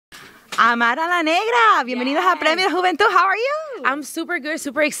Amara la Negra, bienvenidos a Premios Juventud. How are you? I'm super good,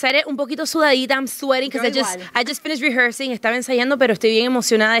 super excited, un poquito sudadita, I'm sweating because I just finished rehearsing, estaba ensayando, pero estoy bien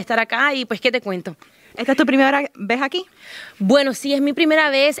emocionada de estar acá y pues, ¿qué te cuento? ¿Esta es tu primera vez aquí? Bueno, sí, es mi primera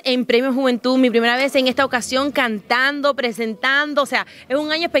vez en Premios Juventud, mi primera vez en esta ocasión cantando, presentando, o sea, es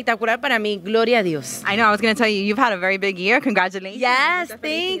un año espectacular para mí, gloria a Dios. I know, I was going to tell you, you've had a very big year, congratulations. Yes,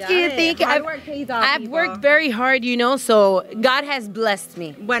 thank you. I've worked very hard, you know, so God has blessed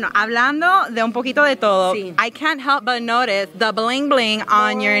me. Bueno, hablando de un poquito de todo, Sí. I can't help but notice the bling bling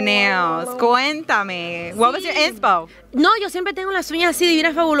on your nails. Cuéntame, what was your inspo? No, yo siempre tengo las uñas así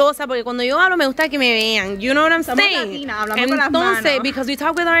divinas, fabulosas, porque cuando yo hablo me gusta que me vean. You know what I'm Somos saying? latinas, hablamos con las manos. Entonces, because we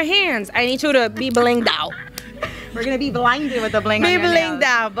talk with our hands, I need you to be blinged out. We're going to be blinded with the bling on Be your blinged nails.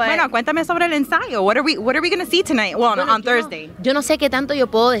 out, but... Bueno, cuéntame sobre el ensayo. What are we going to see tonight? Well, Bueno, on Thursday. Yo no sé qué tanto yo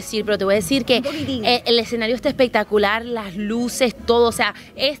puedo decir, pero te voy a decir que poquitín. el escenario está espectacular, las luces, todo. O sea,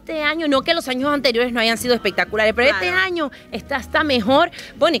 este año, no que los años anteriores no hayan sido espectaculares, pero Claro. este año está hasta mejor.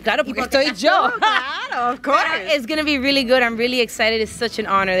 Bueno, y claro, porque estoy yo. Claro, of course. It's gonna be really good. I'm really excited. It's such an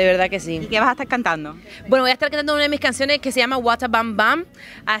honor, de verdad que ¿Y sí. qué vas a estar cantando? Bueno, voy a estar cantando una de mis canciones que se llama What a Bam Bam,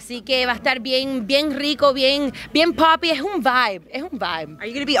 así que va a estar bien rico, bien poppy, es un vibe. Are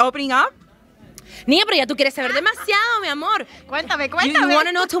you going to be opening up? Niña, pero ya tú quieres saber demasiado, mi amor. Cuéntame. You want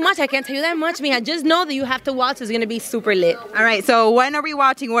to know too much, I can't tell you that much, mija. Just know that you have to watch, it's going to be super lit. All right, so when are we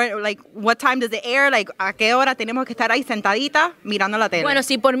watching? What time does it air? ¿A qué hora tenemos que estar ahí sentaditas mirando la tele? Bueno,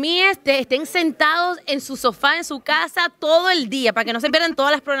 si por mí estén sentados en su sofá, en su casa, todo el día, para que no se pierdan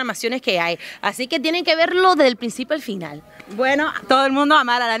todas las programaciones que hay. Así que tienen que verlo desde el principio al final. Bueno, todo el mundo,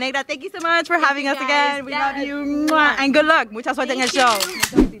 Amara la Negra, thank you so much for having us guys. again. We Yes. love you. Mwah. And good luck. Mucha suerte en el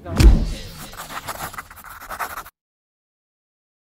show.